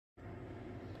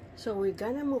So we're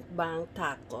gonna mukbang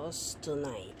tacos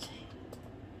tonight.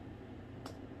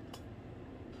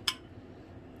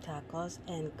 Tacos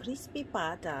and crispy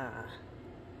pata.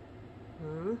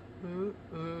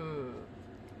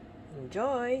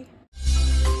 Enjoy!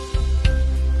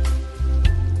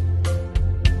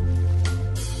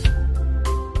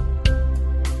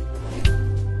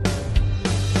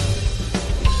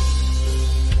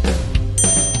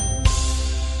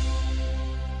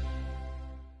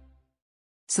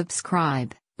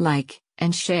 Subscribe, like,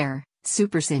 and share.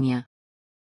 Super Senior.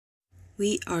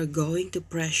 We are going to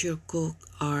pressure cook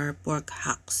our pork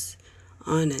hocks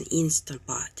on an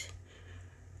Instapot.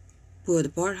 Put the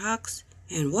pork hocks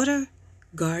and water,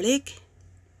 garlic,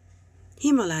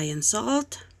 Himalayan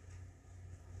salt,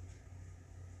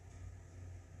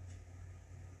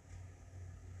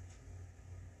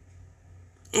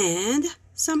 and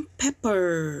some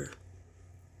pepper.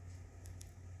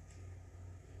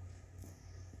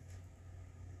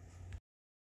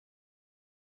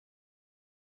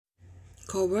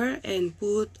 Cover and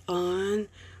put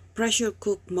on pressure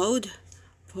cook mode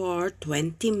for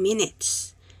 20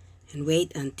 minutes and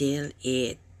wait until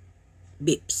it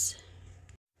beeps.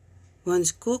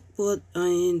 Once cooked, put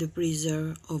in the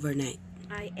freezer overnight.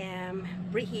 I am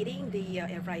preheating the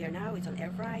air fryer now. It's on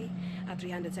air fry at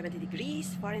 370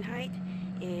 degrees Fahrenheit,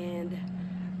 and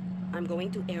I'm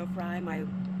going to air fry my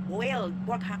boiled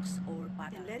pork hocks or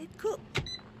pata and let it cook.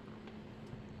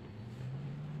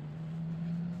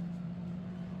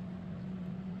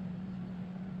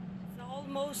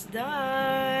 Almost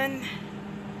done.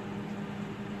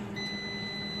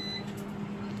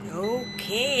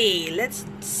 Okay, let's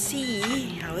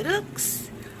see how it looks.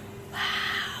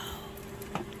 Wow,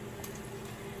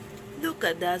 look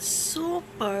at that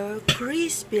super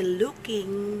crispy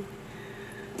looking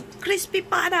crispy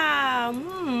pata.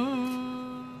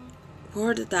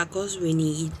 For the tacos, we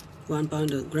need 1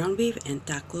 pound of ground beef and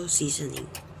taco seasoning.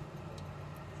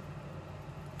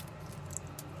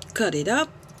 Cut it up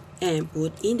and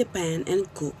put in the pan and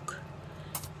cook.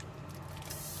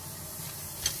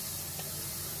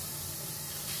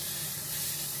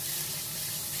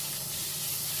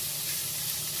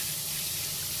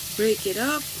 Break it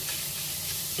up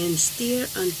and stir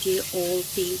until all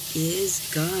pink is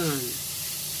gone.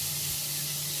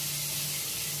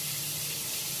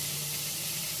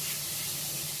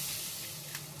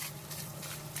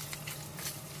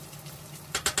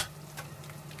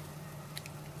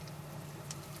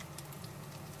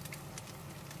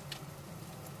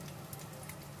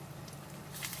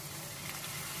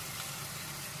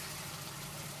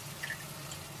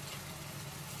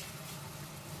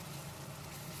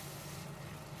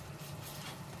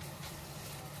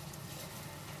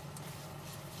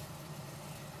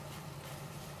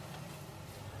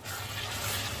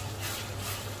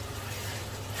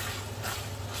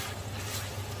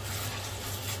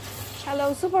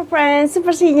 Hello super friends,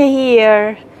 Super Senior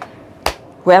here.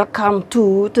 Welcome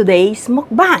to today's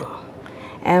mukbang.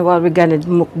 And what we're gonna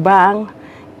mukbang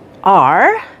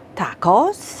are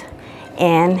tacos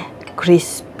and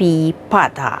crispy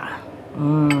pata.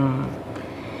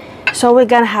 So we're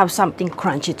gonna have something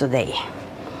crunchy today.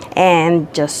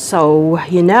 And just so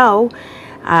you know,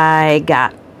 I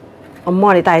got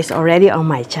monetized already on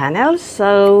my channel.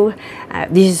 So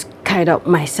this is kind of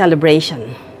my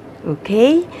celebration.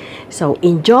 Okay, so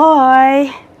enjoy.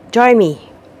 Join me.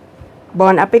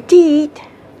 Bon appetit.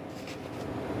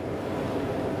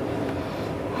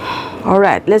 All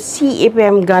right, let's see if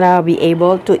I'm gonna be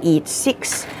able to eat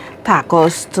 6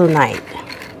 tacos tonight.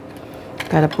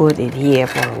 Gotta put it here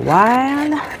for a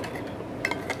while.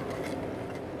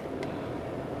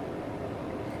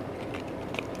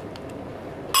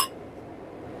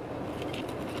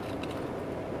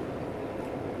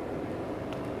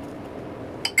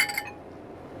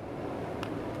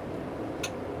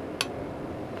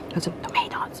 Got some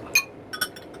tomatoes.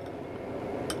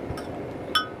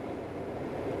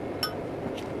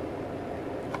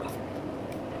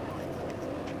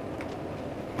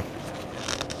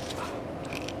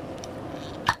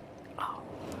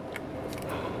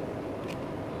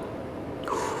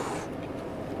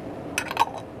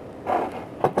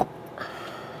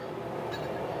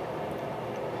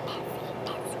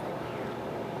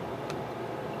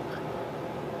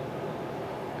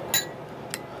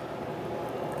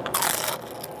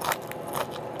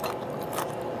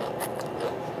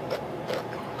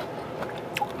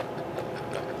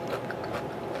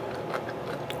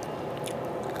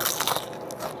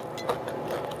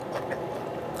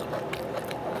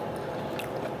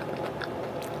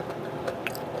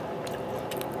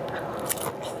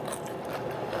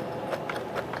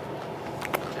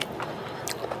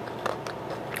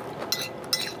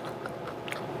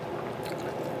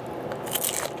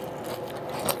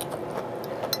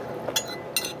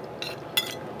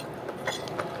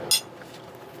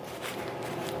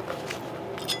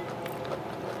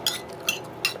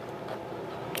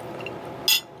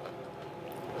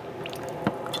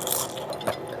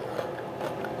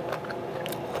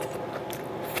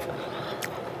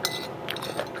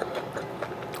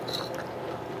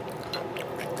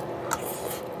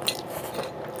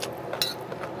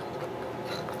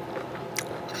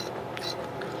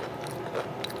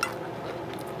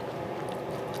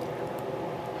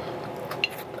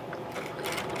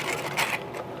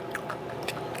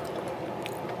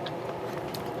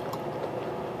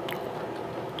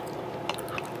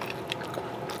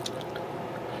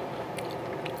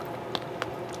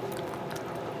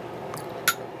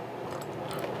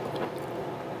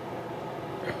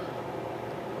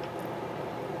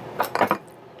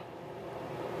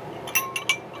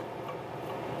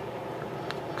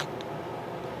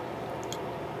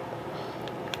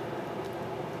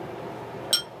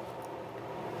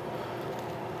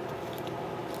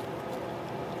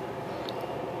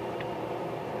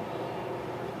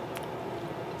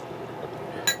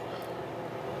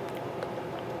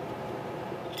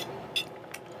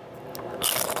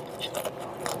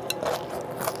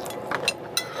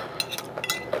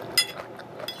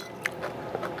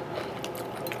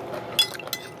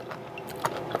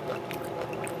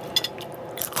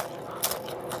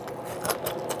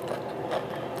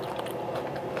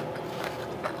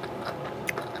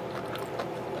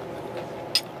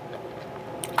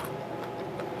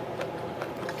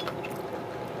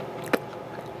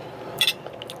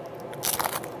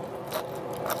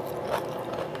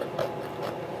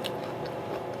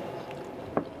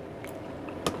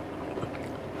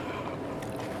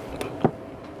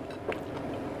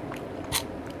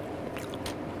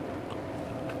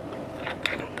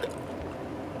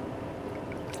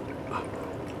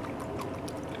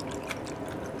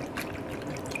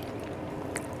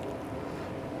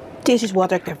 This is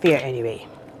water kefir anyway.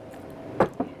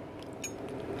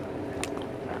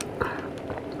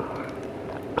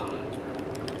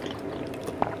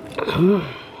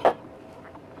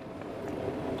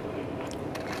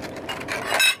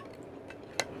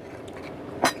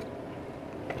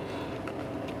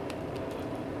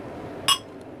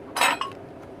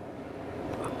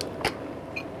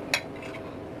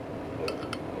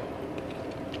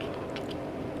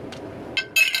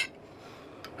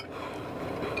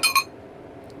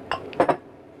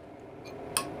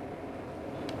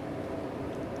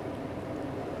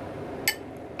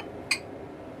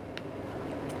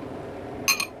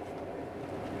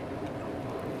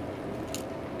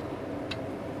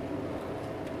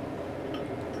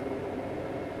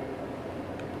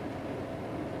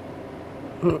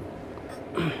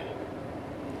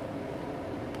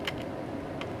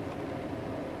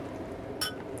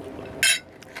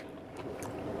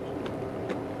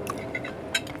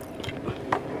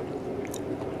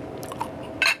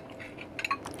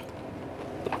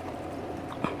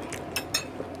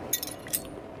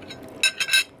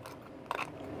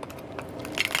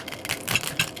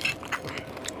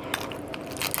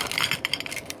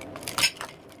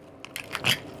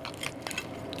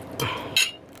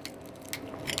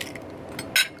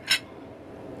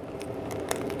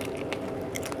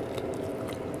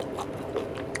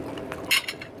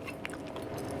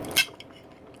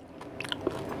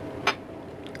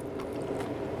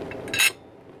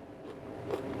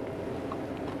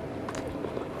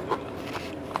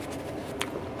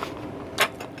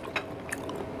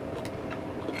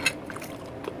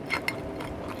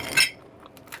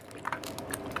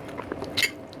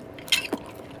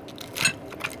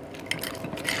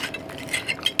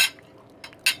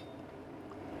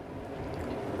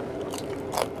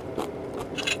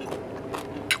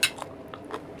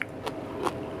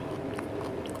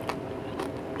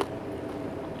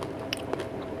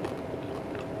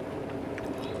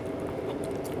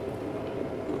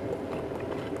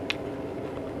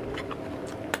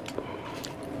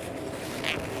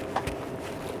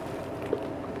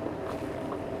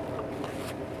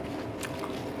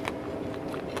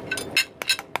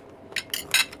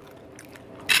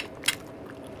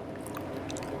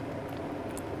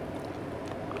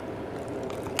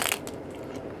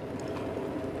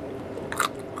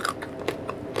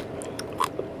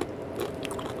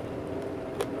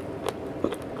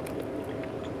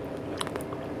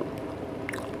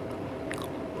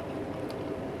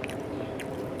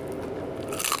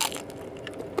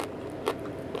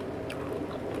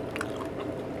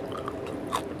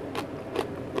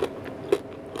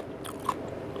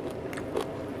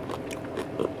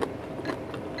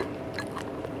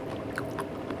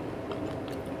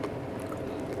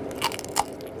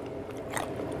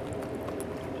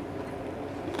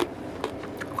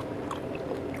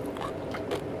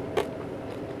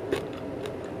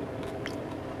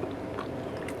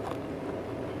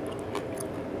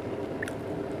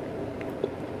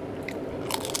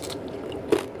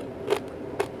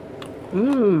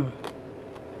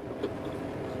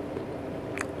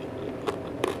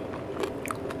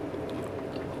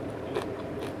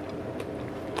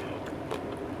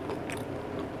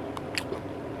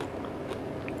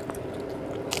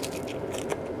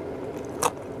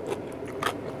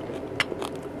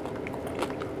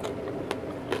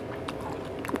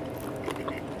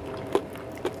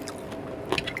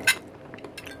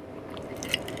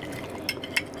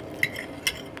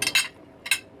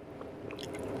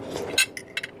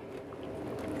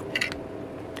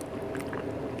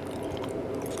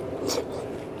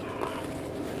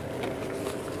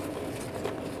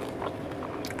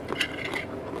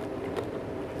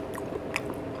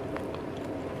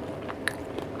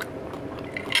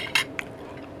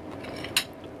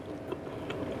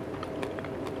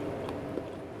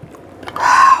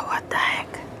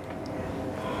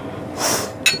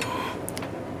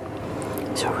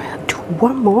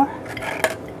 One more.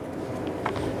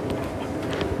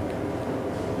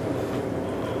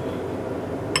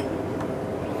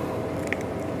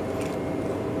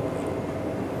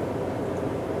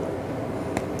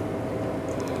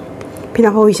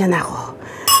 Pinapawisan na ako.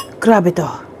 Grabe to.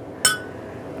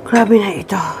 Grabe na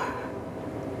ito.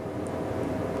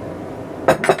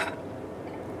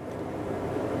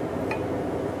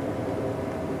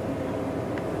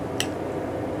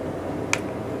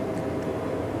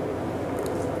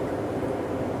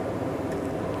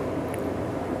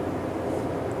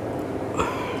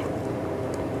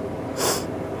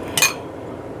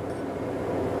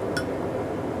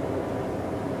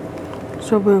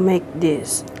 So we'll make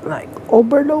this like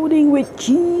overloading with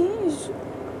cheese.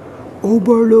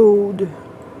 Overload.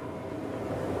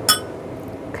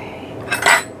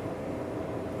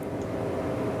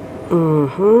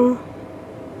 Mm-hmm.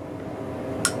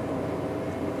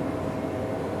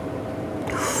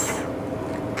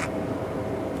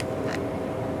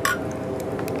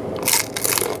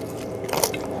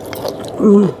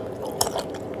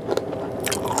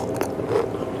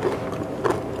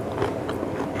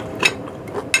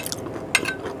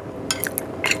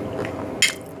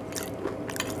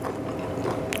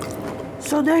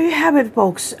 So there you have it,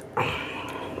 folks.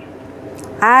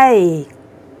 I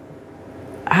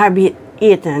have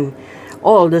eaten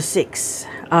all the 6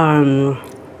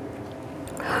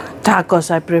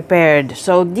 tacos I prepared.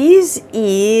 So this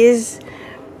is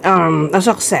a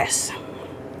success.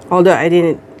 Although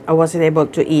I wasn't able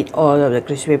to eat all of the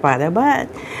crispy pata, but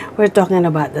we're talking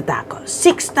about the tacos.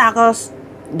 6 tacos,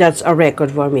 that's a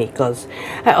record for me because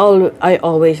I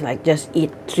always like just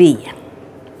eat 3.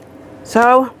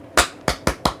 So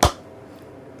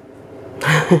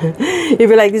if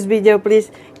you like this video, please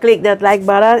click that like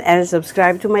button and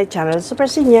subscribe to my channel, Super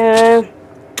Senior.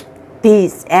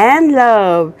 Peace and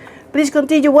love. Please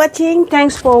continue watching.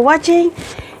 Thanks for watching.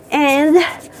 And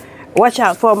watch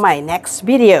out for my next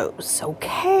videos.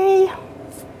 Okay?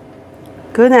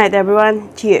 Good night,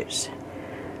 everyone. Cheers.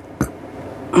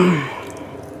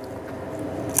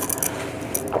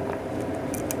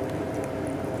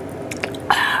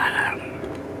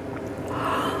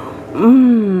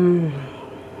 Mmm.